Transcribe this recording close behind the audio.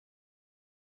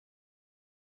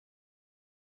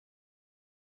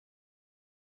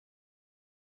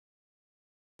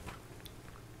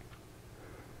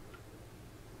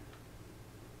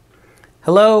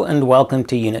Hello and welcome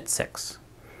to Unit 6.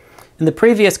 In the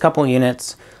previous couple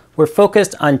units, we're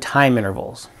focused on time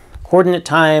intervals, coordinate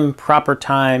time, proper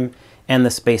time, and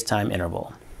the space-time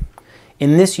interval.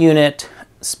 In this unit,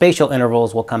 spatial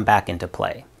intervals will come back into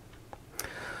play.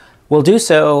 We'll do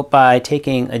so by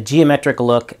taking a geometric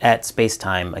look at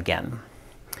space-time again.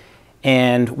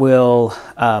 And we'll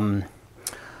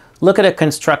look at a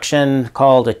construction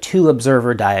called a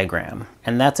two-observer diagram.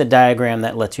 And that's a diagram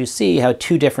that lets you see how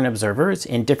two different observers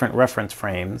in different reference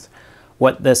frames,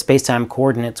 what the space-time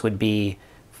coordinates would be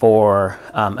for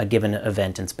a given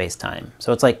event in space-time.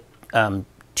 So it's like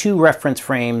two reference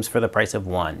frames for the price of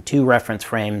one, two reference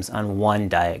frames on one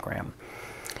diagram.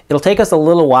 It'll take us a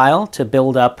little while to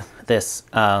build up this,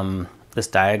 this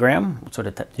diagram, sort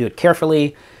of do it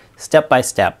carefully, step by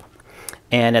step.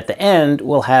 And at the end,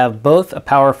 we'll have both a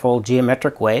powerful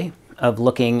geometric way of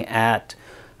looking at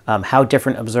how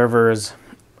different observers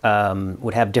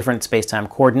would have different space-time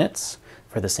coordinates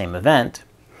for the same event.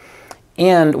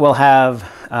 And we'll have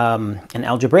an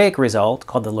algebraic result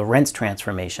called the Lorentz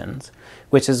transformations,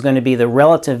 which is going to be the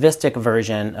relativistic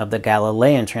version of the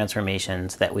Galilean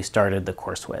transformations that we started the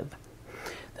course with.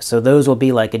 So those will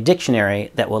be like a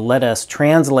dictionary that will let us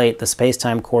translate the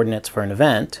space-time coordinates for an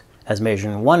event as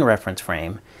measured in one reference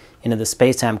frame into the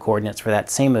space-time coordinates for that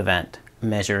same event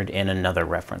measured in another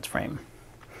reference frame.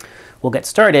 We'll get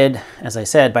started, as I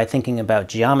said, by thinking about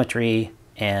geometry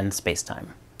and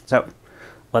space-time. So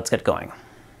let's get going.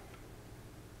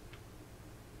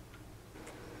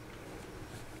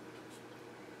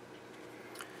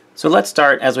 So let's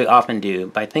start, as we often do,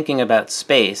 by thinking about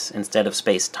space instead of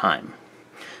space-time.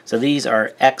 So these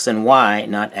are x and y,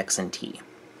 not x and t.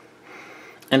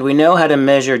 And we know how to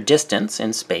measure distance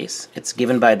in space. It's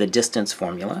given by the distance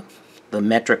formula, the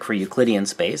metric for Euclidean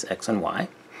space, x and y,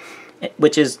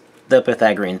 which is the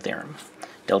Pythagorean theorem.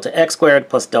 Delta x squared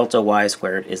plus delta y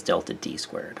squared is delta d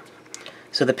squared.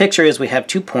 So the picture is we have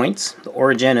 2 points, the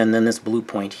origin and then this blue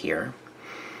point here.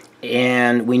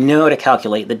 And we know to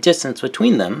calculate the distance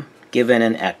between them given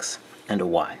an x and a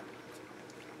y.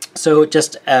 So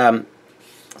just some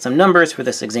numbers for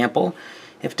this example.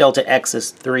 If delta x is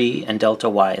 3 and delta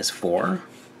y is 4,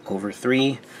 over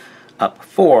 3 up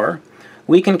 4,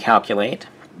 we can calculate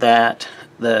that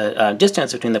the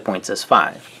distance between the points is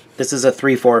 5. This is a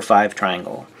 3, 4, 5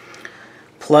 triangle.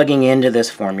 Plugging into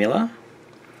this formula,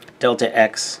 delta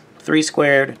x 3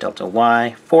 squared, delta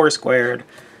y 4 squared,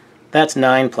 that's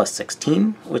 9 plus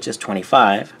 16, which is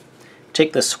 25.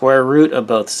 Take the square root of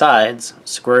both sides,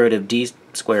 square root of d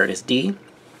squared is d.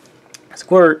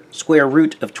 Square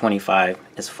root of 25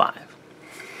 is 5.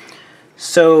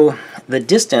 So the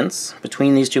distance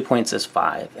between these 2 points is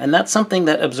 5, and that's something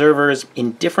that observers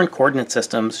in different coordinate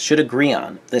systems should agree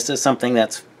on. This is something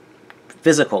that's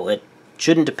physical. It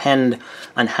shouldn't depend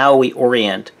on how we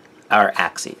orient our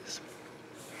axes.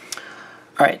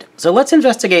 All right, so let's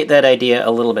investigate that idea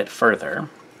a little bit further.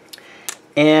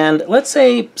 And let's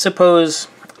say, suppose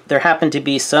there happened to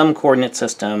be some coordinate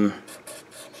system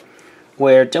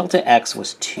where delta x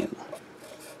was 2.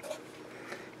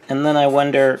 And then I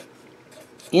wonder,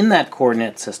 in that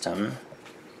coordinate system,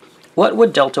 what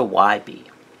would delta y be?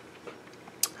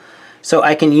 So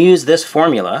I can use this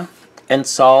formula and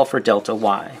solve for delta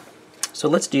y. So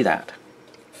let's do that.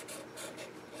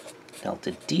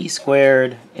 Delta d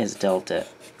squared is delta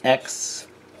x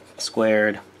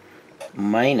squared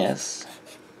minus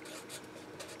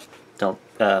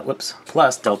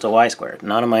plus delta y squared.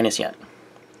 Not a minus yet.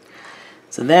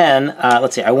 So then,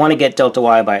 let's see, I want to get delta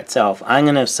y by itself. I'm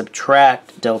going to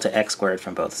subtract delta x squared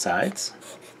from both sides.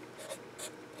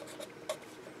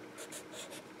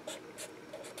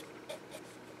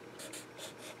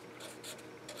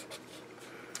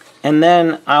 And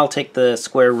then I'll take the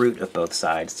square root of both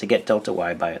sides to get delta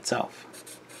y by itself.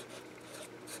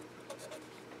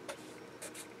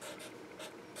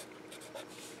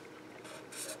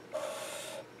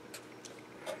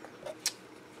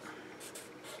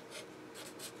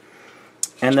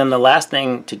 And then the last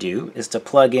thing to do is to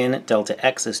plug in delta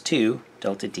x is 2,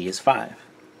 delta d is 5.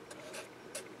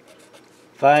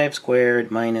 5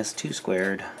 squared minus 2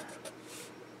 squared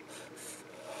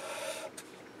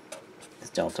is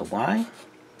delta y.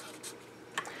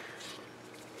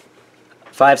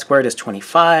 5 squared is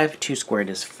 25, 2 squared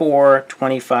is 4,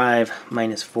 25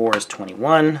 minus 4 is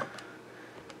 21.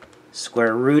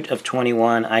 Square root of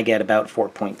 21, I get about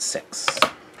 4.6.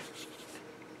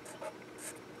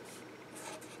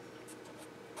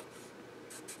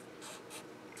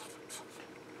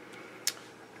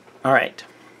 All right,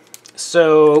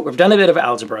 so we've done a bit of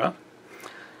algebra.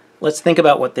 Let's think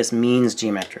about what this means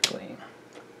geometrically.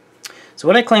 So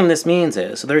what I claim this means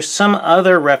is, so there's some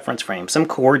other reference frame, some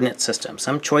coordinate system,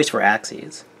 some choice for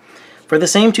axes, for the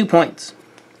same 2 points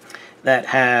that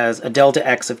has a delta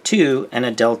x of 2 and a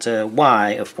delta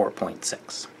y of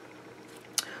 4.6.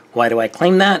 Why do I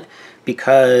claim that?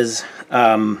 Because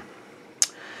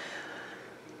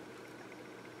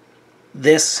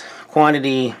this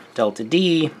quantity, delta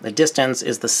d, the distance,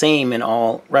 is the same in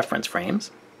all reference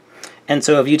frames. And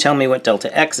so if you tell me what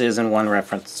delta x is in one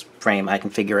reference frame, I can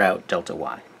figure out delta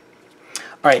y. All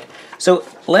right, so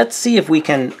let's see if we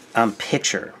can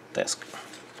picture this.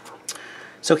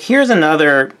 So here's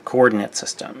another coordinate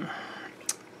system.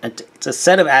 It's a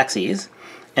set of axes,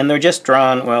 and they're just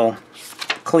drawn, well,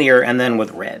 clear and then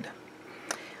with red.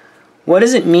 What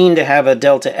does it mean to have a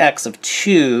delta x of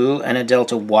 2 and a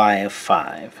delta y of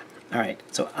 5? All right,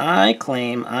 so I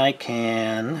claim I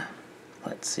can,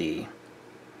 let's see,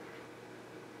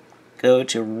 go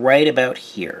to right about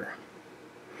here.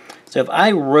 So if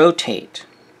I rotate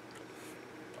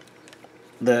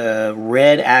the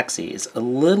red axes a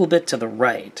little bit to the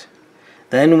right,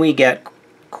 then we get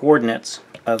coordinates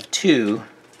of 2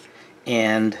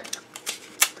 and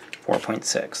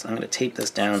 4.6. I'm going to tape this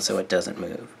down so it doesn't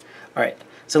move. All right,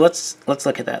 so let's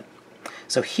look at that.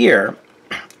 So here,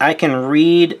 I can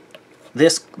read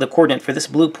the coordinate for this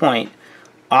blue point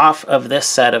off of this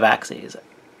set of axes.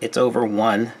 It's over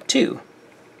 1, 2.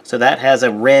 So that has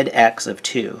a red x of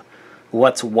 2.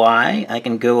 What's y? I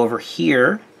can go over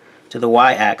here to the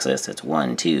y-axis. It's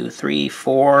 1, 2, 3,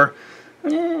 4,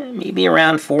 maybe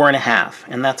around 4.5,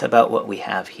 and that's about what we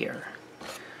have here.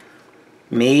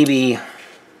 Maybe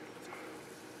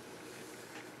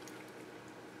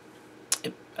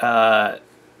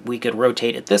we could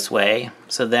rotate it this way,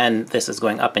 so then this is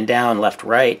going up and down, left,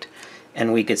 right,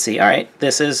 and we could see, all right,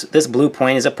 this blue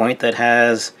point is a point that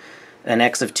has an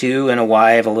x of 2 and a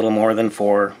y of a little more than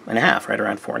 4.5, right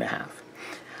around 4.5.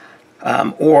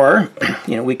 Or,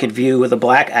 we could view with the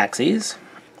black axes,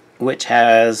 which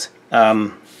has,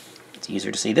 it's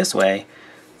easier to see this way,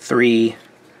 3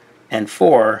 and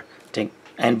 4,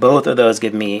 and both of those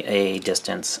give me a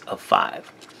distance of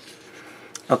 5.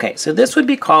 Okay, so this would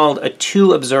be called a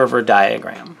two-observer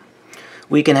diagram.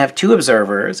 We can have two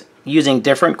observers using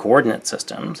different coordinate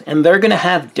systems, and they're going to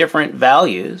have different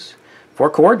values for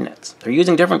coordinates. They're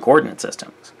using different coordinate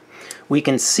systems. We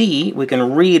can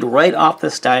read right off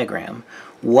this diagram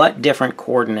what different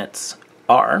coordinates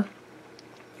are,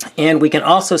 and we can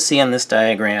also see on this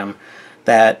diagram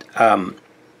that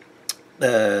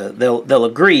they'll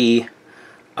agree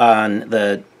on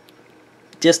the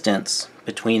distance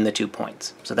between the 2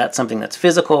 points. So that's something that's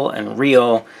physical and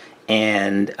real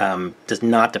and does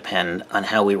not depend on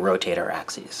how we rotate our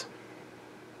axes.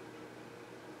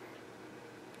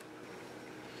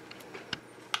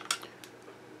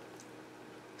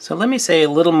 So let me say a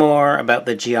little more about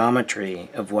the geometry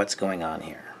of what's going on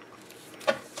here.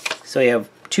 So you have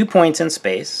 2 points in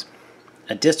space,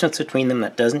 a distance between them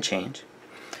that doesn't change,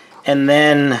 and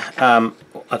then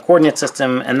a coordinate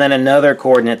system, and then another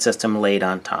coordinate system laid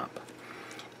on top.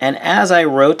 And as I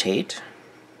rotate,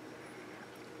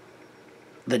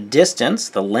 the distance,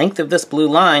 the length of this blue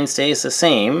line stays the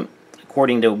same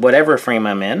according to whatever frame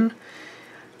I'm in,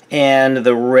 and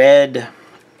the red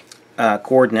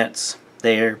coordinates,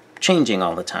 they're changing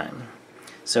all the time.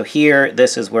 So here,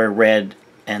 this is where red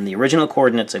and the original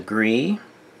coordinates agree.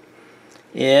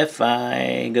 If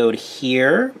I go to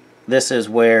here, this is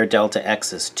where delta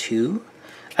x is 2.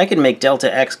 I can make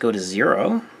delta x go to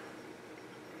 0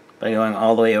 by going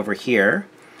all the way over here,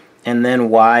 and then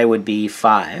y would be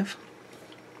 5.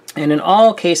 And in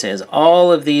all cases,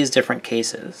 all of these different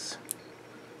cases,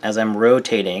 as I'm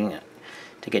rotating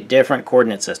to get different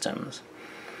coordinate systems,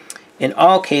 in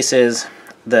all cases,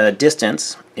 the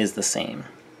distance is the same.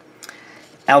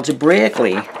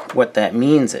 Algebraically, what that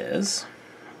means is,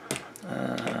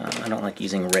 I don't like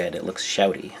using red, it looks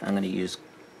shouty. I'm going to use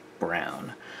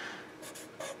brown.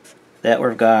 That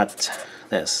we've got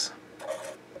this.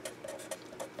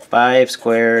 5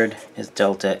 squared is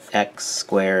delta x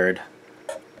squared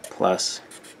plus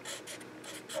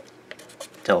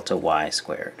delta y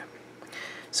squared.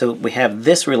 So we have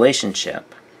this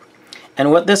relationship.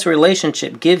 And what this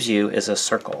relationship gives you is a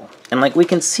circle. And we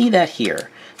can see that here.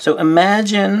 So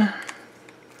imagine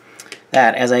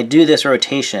that as I do this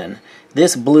rotation,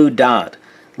 this blue dot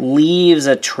leaves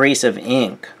a trace of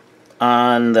ink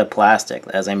on the plastic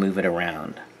as I move it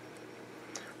around.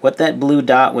 What that blue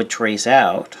dot would trace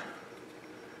out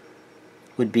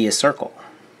would be a circle.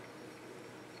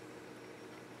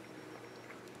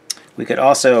 We could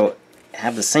also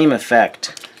have the same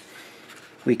effect.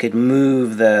 We could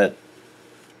move the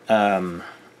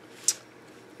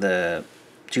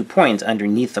 2 points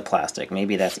underneath the plastic.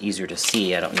 Maybe that's easier to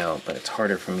see, I don't know, but it's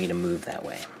harder for me to move that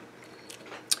way.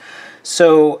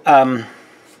 So,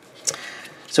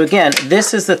 so again,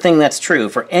 this is the thing that's true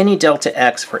for any delta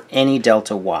x for any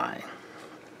delta y.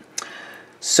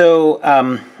 So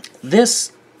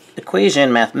this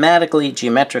equation, mathematically,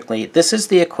 geometrically, this is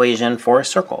the equation for a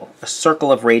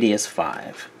circle of radius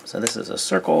 5. So this is a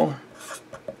circle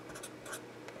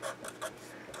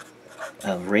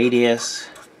of radius .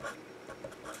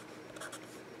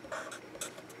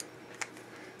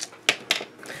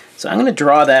 So I'm going to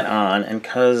draw that on, and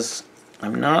because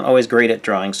I'm not always great at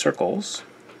drawing circles,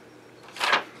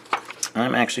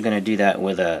 I'm actually going to do that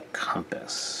with a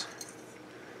compass.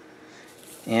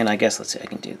 And I guess, let's see, I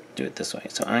can do it this way.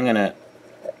 So I'm going to,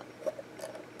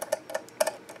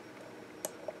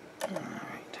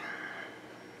 alright,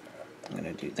 I'm going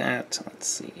to do that. Let's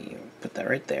see, put that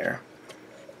right there.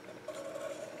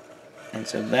 And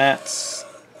so that's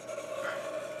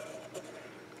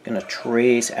going to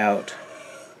trace out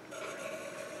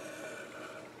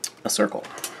a circle.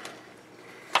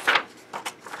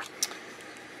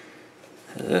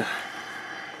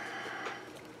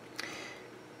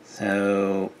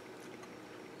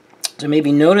 So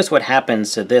maybe notice what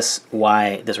happens to this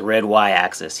y, this red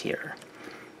y-axis here.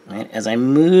 Right? As I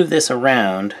move this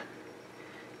around,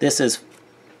 this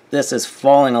is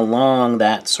falling along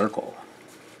that circle.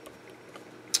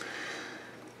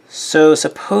 So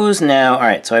suppose now, all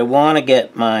right, so I want to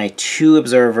get my 2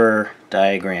 observer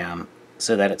diagram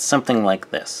so that it's something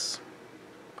like this.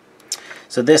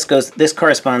 So this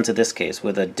corresponds to this case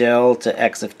with a delta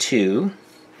x of 2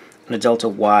 and a delta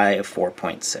y of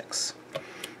 4.6.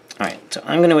 All right, so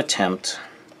I'm going to attempt,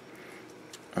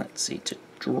 let's see, to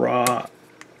draw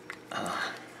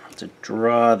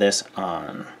this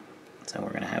on. So we're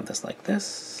going to have this like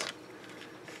this.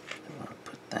 I want to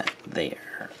put that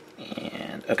there.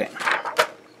 And okay.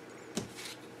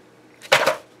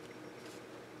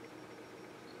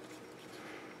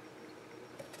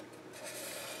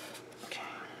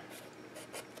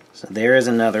 So there is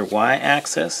another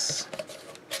y-axis,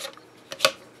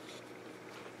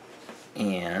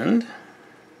 and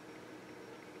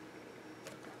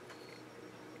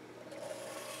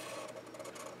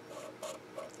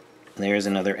there's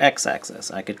another x-axis.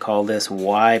 I could call this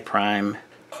y prime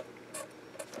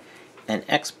and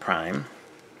x prime.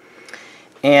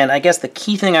 And I guess the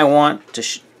key thing I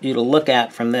want you to look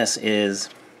at from this is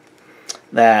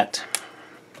that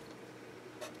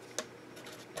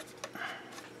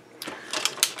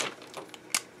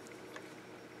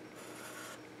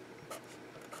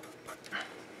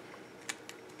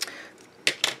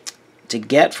to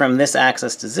get from this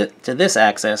axis to this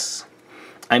axis,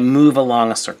 I move along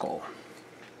a circle.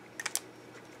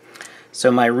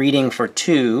 So my reading for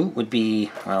 2 would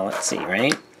be, well, let's see,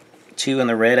 right? 2 on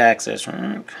the red axis,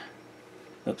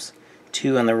 oops,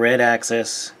 2 on the red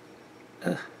axis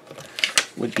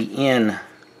would be in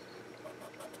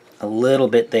a little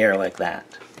bit there like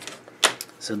that.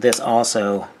 So this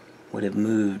also would have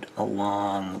moved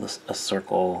along a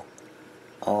circle,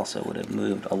 also would have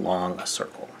moved along a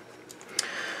circle.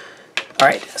 All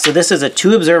right, so this is a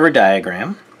 2 observer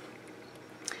diagram,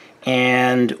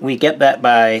 and we get that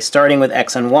by starting with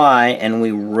x and y, and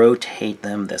we rotate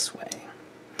them this way.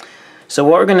 So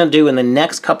what we're going to do in the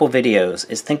next couple videos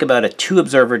is think about a 2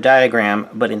 observer diagram,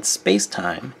 but in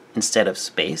space-time instead of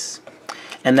space.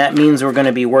 And that means we're going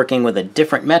to be working with a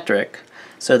different metric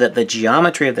so that the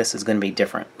geometry of this is going to be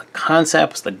different. The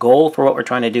concepts, the goal for what we're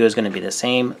trying to do is going to be the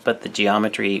same, but the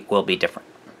geometry will be different.